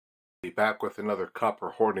back with another copper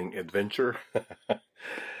hoarding adventure.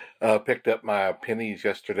 Picked up my pennies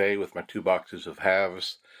yesterday with my 2 boxes of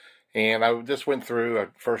halves, and I just went through,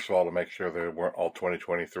 first of all, to make sure there weren't all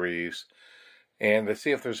 2023s, and to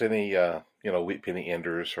see if there's any, wheat penny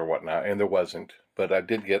enders or whatnot, and there wasn't, but I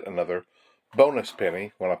did get another bonus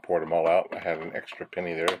penny when I poured them all out. I had an extra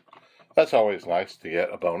penny there. That's always nice to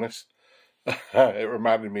get a bonus. It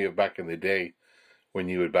reminded me of back in the day when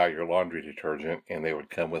you would buy your laundry detergent and they would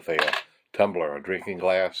come with a tumbler, a drinking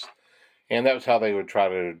glass. And that was how they would try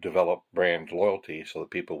to develop brand loyalty, so that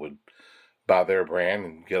people would buy their brand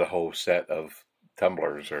and get a whole set of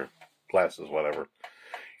tumblers or glasses, whatever.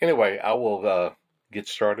 Anyway, I will get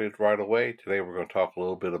started right away. Today we're going to talk a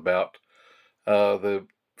little bit about the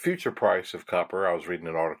future price of copper. I was reading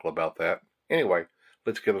an article about that. Anyway,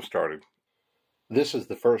 let's get them started. This is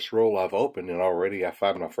the first roll I've opened, and already I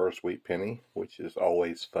found my first wheat penny, which is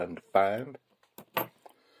always fun to find.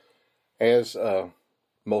 As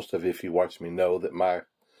most of you, if you watch me, know that my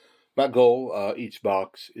goal each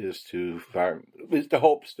box is to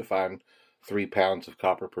hopes to find 3 pounds of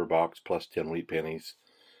copper per box plus 10 wheat pennies.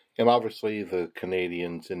 And obviously the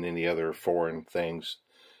Canadians and any other foreign things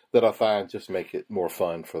that I find just make it more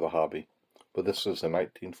fun for the hobby. But this is a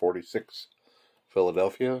 1946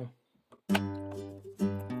 Philadelphia.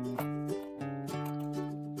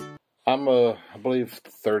 I'm, I believe,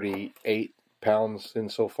 38 pounds in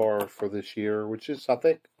so far for this year, which is, I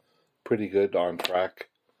think, pretty good, on track.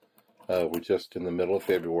 We're just in the middle of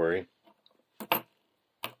February.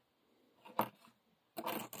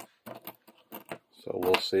 So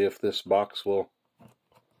we'll see if this box will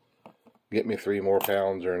get me 3 more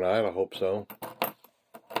pounds or not. I hope so.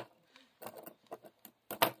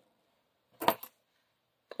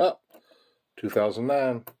 Oh,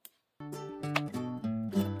 2009.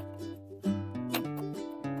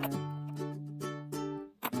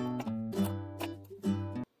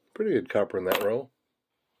 Pretty good copper in that row.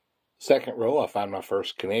 Second row, I found my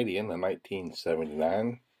first Canadian in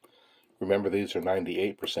 1979. Remember, these are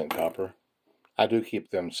 98% copper. I do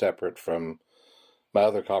keep them separate from my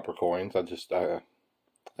other copper coins.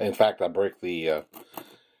 In fact, I break the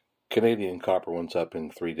Canadian copper ones up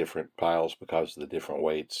in 3 different piles because of the different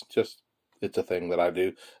weights. It's a thing that I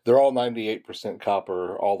do. They're all 98%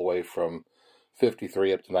 copper, all the way from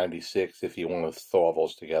 53 up to 96. If you want to throw all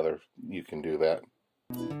those together, you can do that.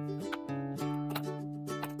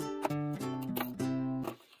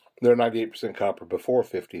 They're 98% copper before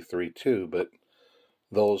 53 too, but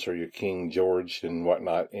those are your King George and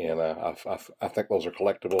whatnot, and I think those are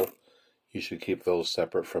collectible. You should keep those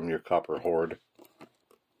separate from your copper hoard.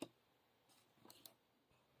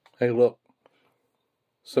 Hey, look.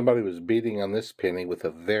 Somebody was beating on this penny with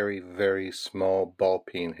a very, very small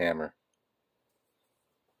ball-peen hammer.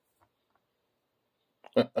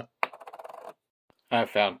 I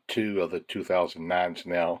found 2 of the 2009s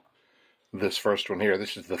now. This first one here,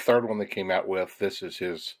 this is the 3rd one they came out with. This is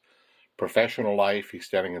his professional life. He's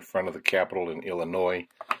standing in front of the Capitol in Illinois.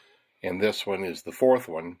 And this one is the 4th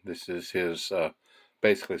one. This is his,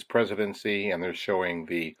 basically his presidency, and they're showing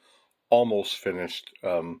the almost finished,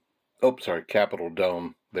 Capitol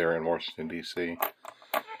Dome there in Washington, D.C.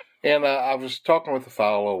 And I was talking with a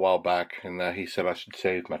fellow a while back, and he said I should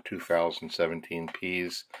save my 2017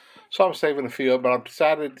 Ps. So I'm saving a few, but I've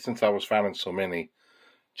decided, since I was finding so many,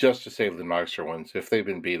 just to save the nicer ones. If they've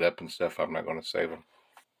been beat up and stuff, I'm not going to save them.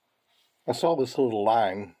 I saw this little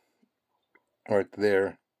line right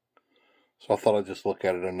there, so I thought I'd just look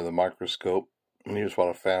at it under the microscope, and here's what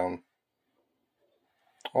I found.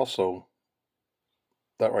 Also,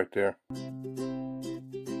 that right there.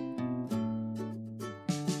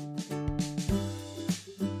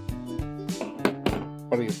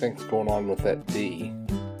 What do you think's going on with that D?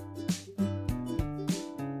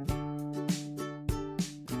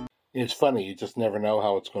 It's funny, you just never know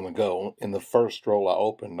how it's going to go. In the first roll I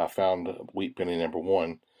opened, I found wheat penny number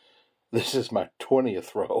 1. This is my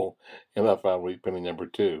 20th roll, and I found wheat penny number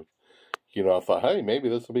 2. You know, I thought, hey, maybe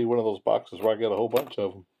this will be one of those boxes where I get a whole bunch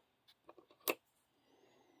of them.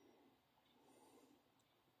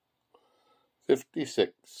 $56.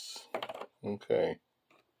 Okay.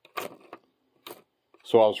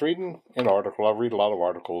 So I was reading an article. I read a lot of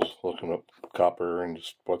articles looking up copper and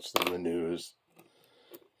just what's in the news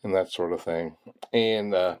and that sort of thing.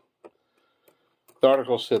 And the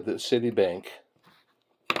article said that Citibank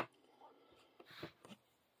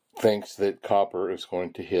thinks that copper is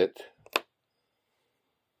going to hit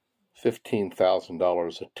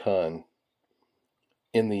 $15,000 a ton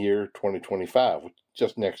in the year 2025,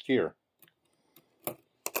 just next year.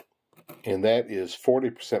 And that is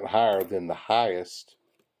 40% higher than the highest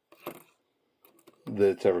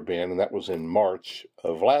that's ever been, and that was in March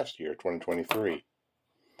of last year, 2023.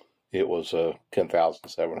 It was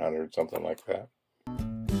 10,700, something like that.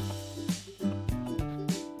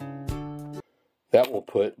 That will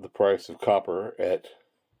put the price of copper at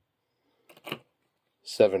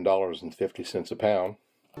 $7.50 a pound.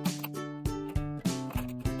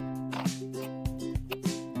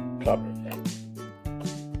 Copper.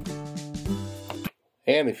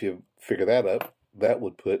 And if you figure that up, that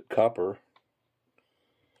would put copper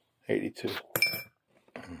 82.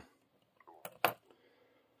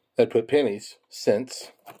 That'd put pennies,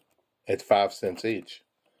 cents, at 5 cents each.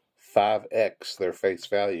 5x their face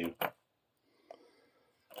value.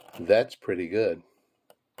 That's pretty good.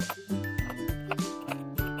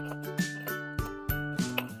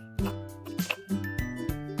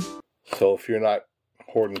 So if you're not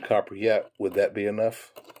hoarding copper yet, would that be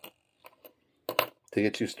enough to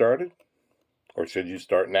get you started? Or should you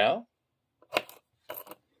start now?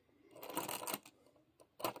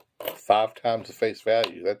 5 times the face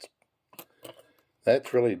value.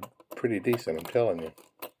 That's really pretty decent, I'm telling you.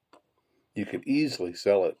 You could easily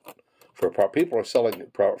sell it for a profit. People are selling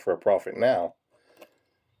it for a profit now.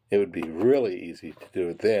 It would be really easy to do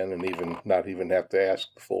it then, and not even have to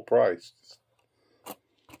ask the full price.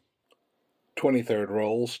 23rd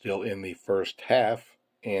roll, still in the first half,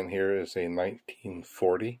 and here is a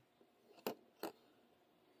 1940.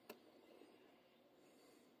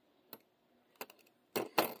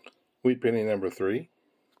 Wheat penny number 3.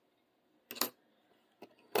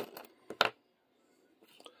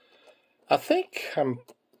 I think I'm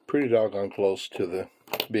pretty doggone close to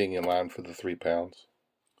being in line for the 3 pounds.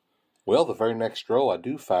 Well, the very next row I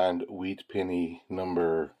do find wheat penny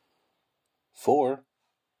number 4.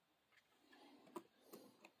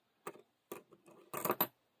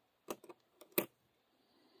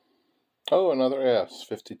 Oh, another S,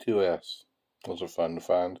 52S. Those are fun to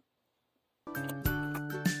find.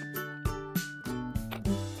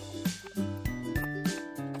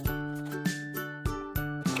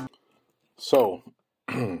 So,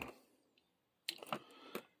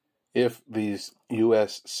 if these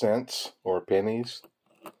US cents or pennies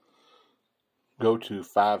go to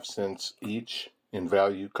 5 cents each in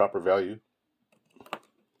value, copper value,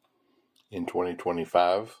 in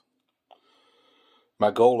 2025,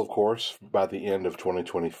 my goal, of course, by the end of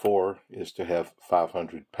 2024 is to have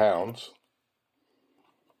 500 pounds.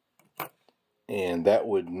 And that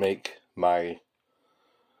would make my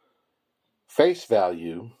face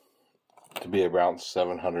value to be around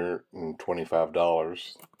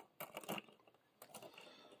 $725.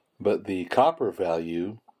 But the copper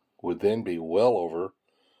value would then be well over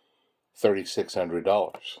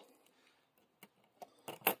 $3,600.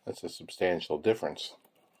 That's a substantial difference.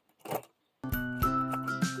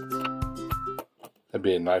 That'd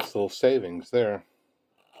be a nice little savings there.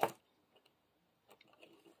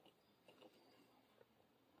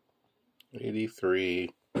 $83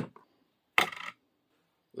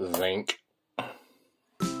 zinc.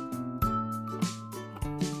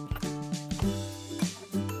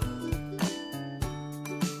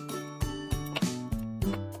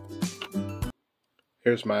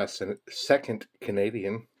 Here's my second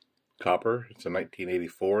Canadian copper. It's a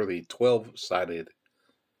 1984, the 12-sided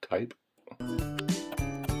type.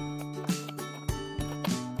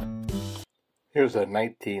 Here's a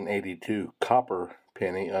 1982 copper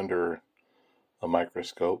penny under a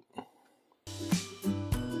microscope.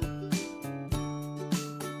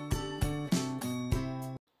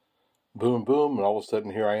 Boom, boom, and all of a sudden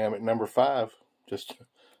here I am at number 5. Just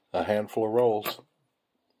a handful of rolls.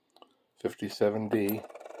 57D.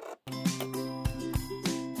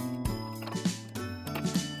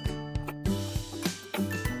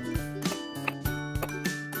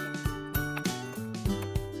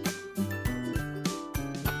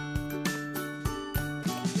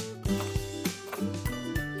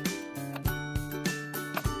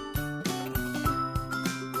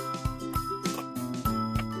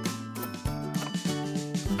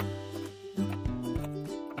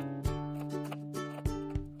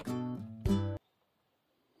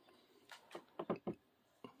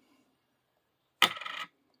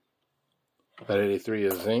 That 83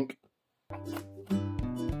 is zinc.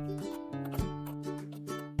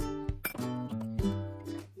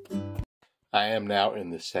 I am now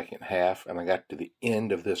in the second half, and I got to the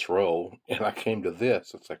end of this row, and I came to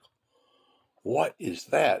this. It's like, what is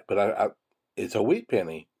that? But it's a wheat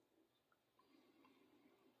penny.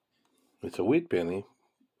 It's a wheat penny.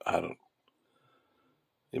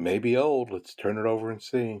 It may be old. Let's turn it over and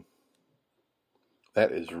see.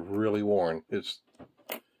 That is really worn.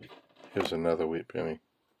 Here's another wheat penny.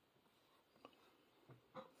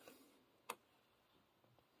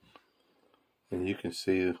 And you can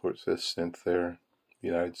see where it says cent there,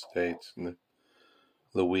 United States, and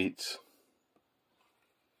the wheats.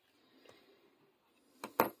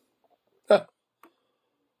 Huh.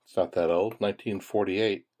 It's not that old,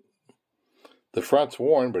 1948. The front's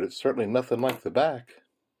worn, but it's certainly nothing like the back.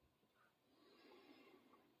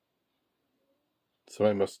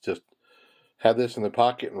 Somebody must just have this in their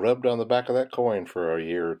pocket and rubbed on the back of that coin for a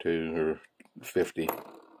year or two, or 50.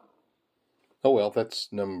 Oh well, that's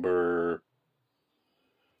number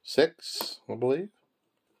 6, I believe.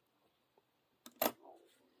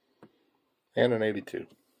 And an 82.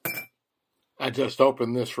 I just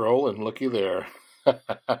opened this roll and looky there.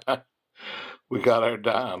 We got our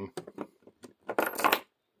dime.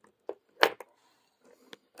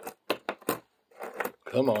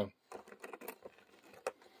 Come on.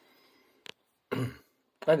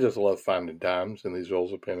 I just love finding dimes in these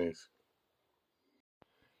rolls of pennies.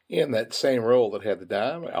 In that same roll that had the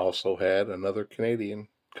dime, I also had another Canadian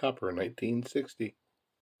copper in 1960.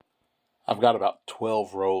 I've got about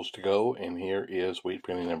 12 rolls to go, and here is wheat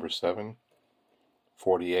penny number 7,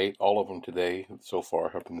 48. All of them today so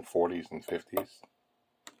far up in the 40s and 50s.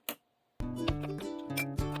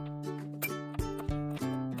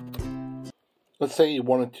 Let's say you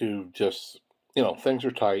wanted to just, things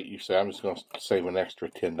are tight. You say, I'm just going to save an extra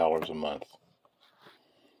 $10 a month.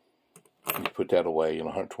 You put that away,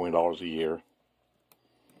 $120 a year.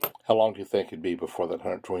 How long do you think it'd be before that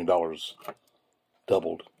 $120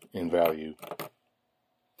 doubled in value?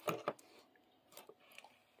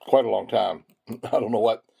 Quite a long time. I don't know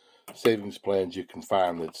what savings plans you can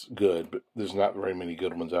find that's good, but there's not very many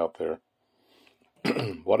good ones out there.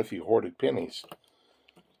 What if you hoarded pennies?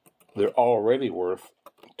 They're already worth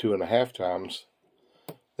 2.5 times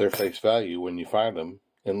their face value when you find them.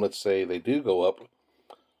 And let's say they do go up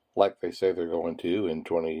like they say they're going to in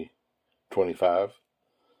 2025.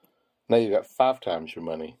 Now you got 5 times your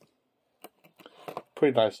money.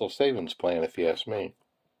 Pretty nice little savings plan if you ask me.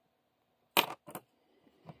 A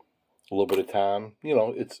little bit of time.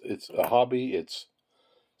 It's a hobby. It's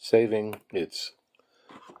saving. It's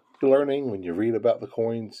learning when you read about the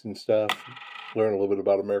coins and stuff. Learn a little bit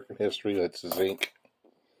about American history. That's zinc.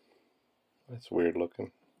 That's weird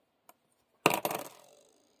looking.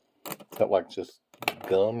 Is that like just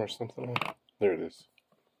gum or something? There it is.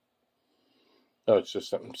 Oh, it's just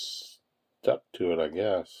something stuck to it, I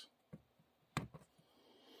guess.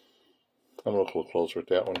 I'm going to look a little closer at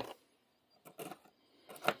that one.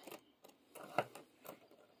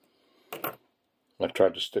 I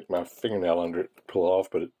tried to stick my fingernail under it to pull it off,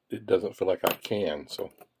 but it doesn't feel like I can,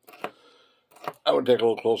 so I would take a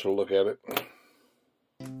little closer look at it.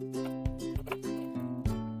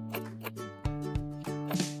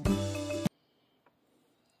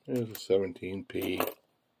 There's a 17p.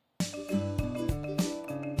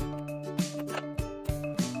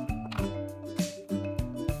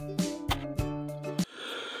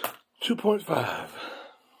 $2.5.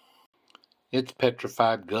 It's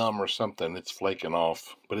petrified gum or something. It's flaking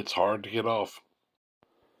off, but it's hard to get off.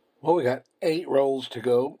 Well, we got 8 rolls to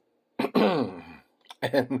go.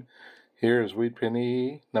 And here's wheat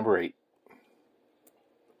penny number 8.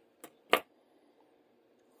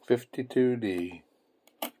 52D.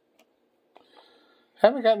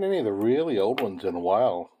 Haven't gotten any of the really old ones in a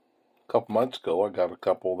while. A couple months ago, I got a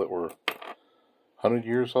couple that were 100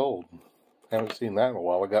 years old. Haven't seen that in a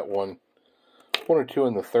while. I got one or two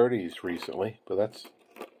in the 30s recently, but that's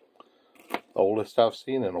the oldest I've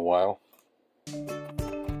seen in a while.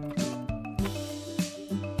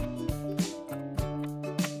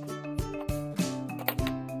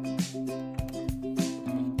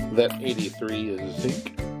 That 83 is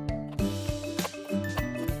zinc.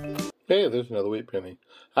 Hey, there's another wheat penny.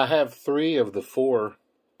 I have 3 of the 4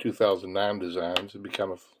 2009 designs. It'd be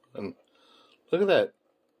kind of fun. Look at that.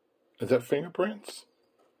 Is that fingerprints?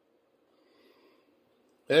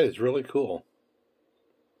 That is really cool.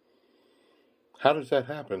 How does that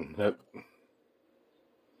happen?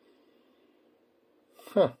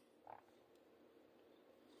 Huh.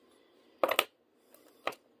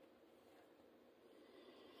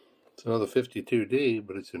 It's another 52D,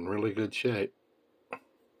 but it's in really good shape.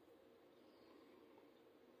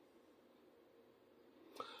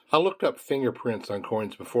 I looked up fingerprints on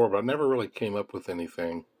coins before, but I never really came up with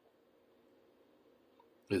anything.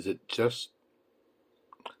 Is it just...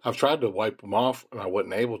 I've tried to wipe them off, and I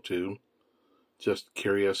wasn't able to. Just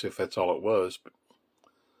curious if that's all it was, but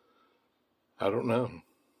I don't know.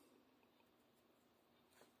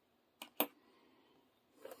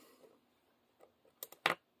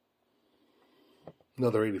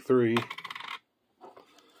 Another 83.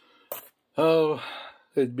 Oh,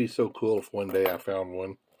 it'd be so cool if one day I found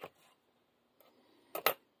one.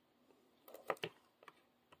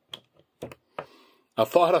 I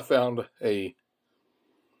thought I found a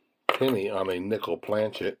penny on a nickel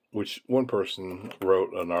planchet, which one person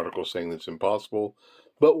wrote an article saying that's impossible,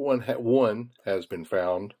 but one has been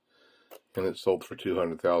found, and it sold for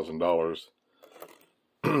 $200,000.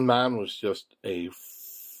 Mine was just a,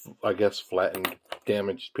 I guess, flattened,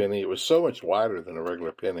 damaged penny. It was so much wider than a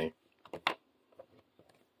regular penny,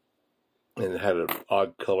 and it had an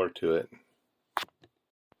odd color to it.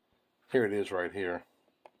 Here it is right here.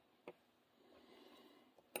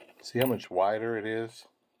 See how much wider it is?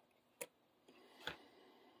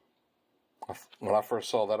 When I first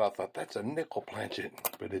saw that, I thought, that's a nickel planchet,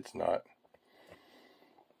 but it's not.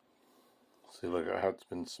 See, look at how it's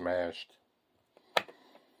been smashed.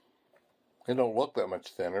 It don't look that much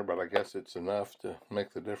thinner, but I guess it's enough to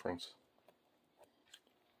make the difference.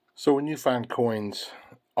 So when you find coins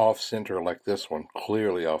off-center like this one,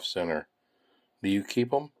 clearly off-center, do you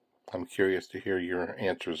keep them? I'm curious to hear your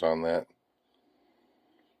answers on that.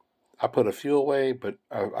 I put a few away, but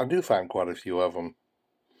I do find quite a few of them.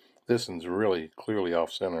 This one's really clearly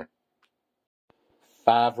off-center.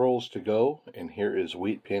 5 rolls to go, and here is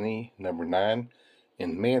wheat penny number 9.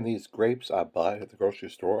 And man, these grapes I buy at the grocery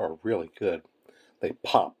store are really good. They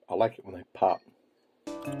pop. I like it when they pop.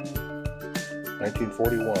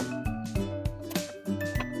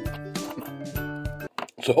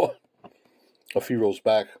 1941. So, a few rolls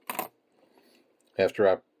back, after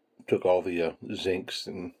I took all the zincs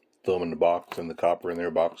and threw them in the box and the copper in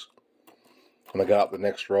their box, when I got out the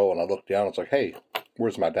next row and I looked down, it's like, hey,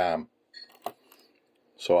 where's my dime?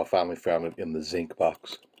 So I finally found it in the zinc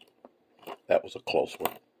box. That was a close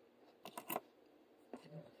one.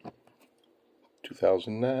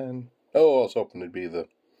 2009. Oh, I was hoping it'd be the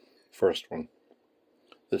first one.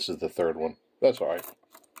 This is the third one. That's all right.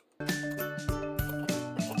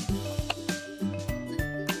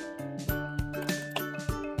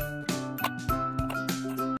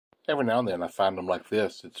 Every now and then I find them like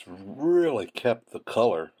this. It's really kept the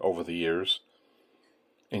color over the years.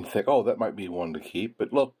 And you think, oh, that might be one to keep.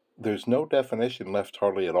 But look, there's no definition left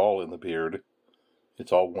hardly at all in the beard.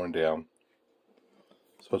 It's all worn down.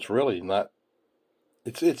 So it's really not,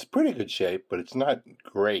 it's pretty good shape, but it's not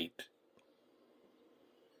great.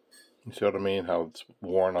 You see what I mean? How it's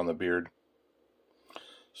worn on the beard.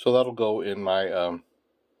 So that'll go in my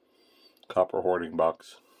copper hoarding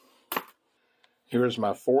box. Here's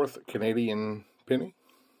my 4th Canadian penny.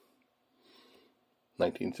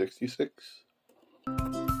 1966.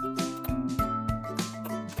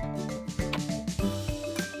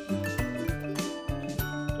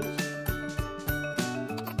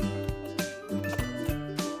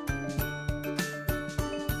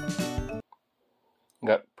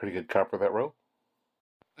 Got pretty good copper that row.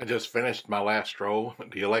 I just finished my last row.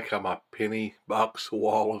 Do you like how my penny box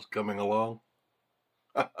wall is coming along?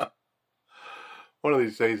 One of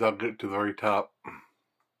these days I'll get to the very top.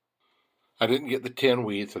 I didn't get the 10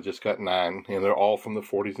 wheats, I just got 9, and they're all from the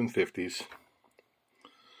 40s and 50s.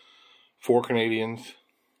 4 Canadians,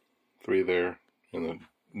 3 there, and then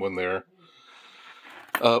 1 there.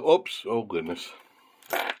 Oops, oh goodness.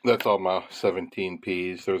 That's all my 17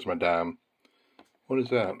 P's. There's my dime. What is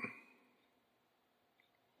that?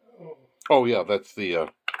 Oh yeah, that's the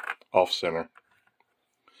off-center.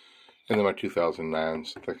 And then my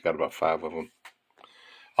 2009s. I think I got about 5 of them.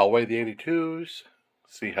 I'll weigh the 82s,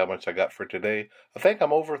 see how much I got for today. I think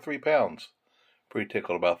I'm over 3 pounds. Pretty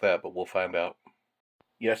tickled about that, but we'll find out.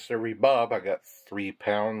 Yes, sir, Bob, I got 3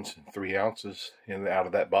 pounds and 3 ounces out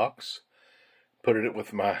of that box. Put it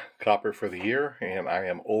with my copper for the year, and I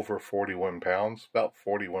am over 41 pounds, about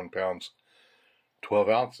 41 pounds, 12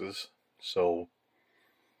 ounces. So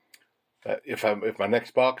if my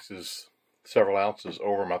next box is several ounces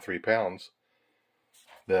over my 3 pounds,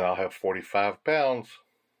 then I'll have 45 pounds.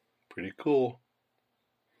 Pretty cool.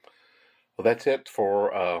 Well, that's it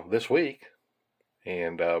for this week,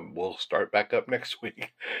 and we'll start back up next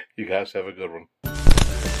week. You guys have a good one.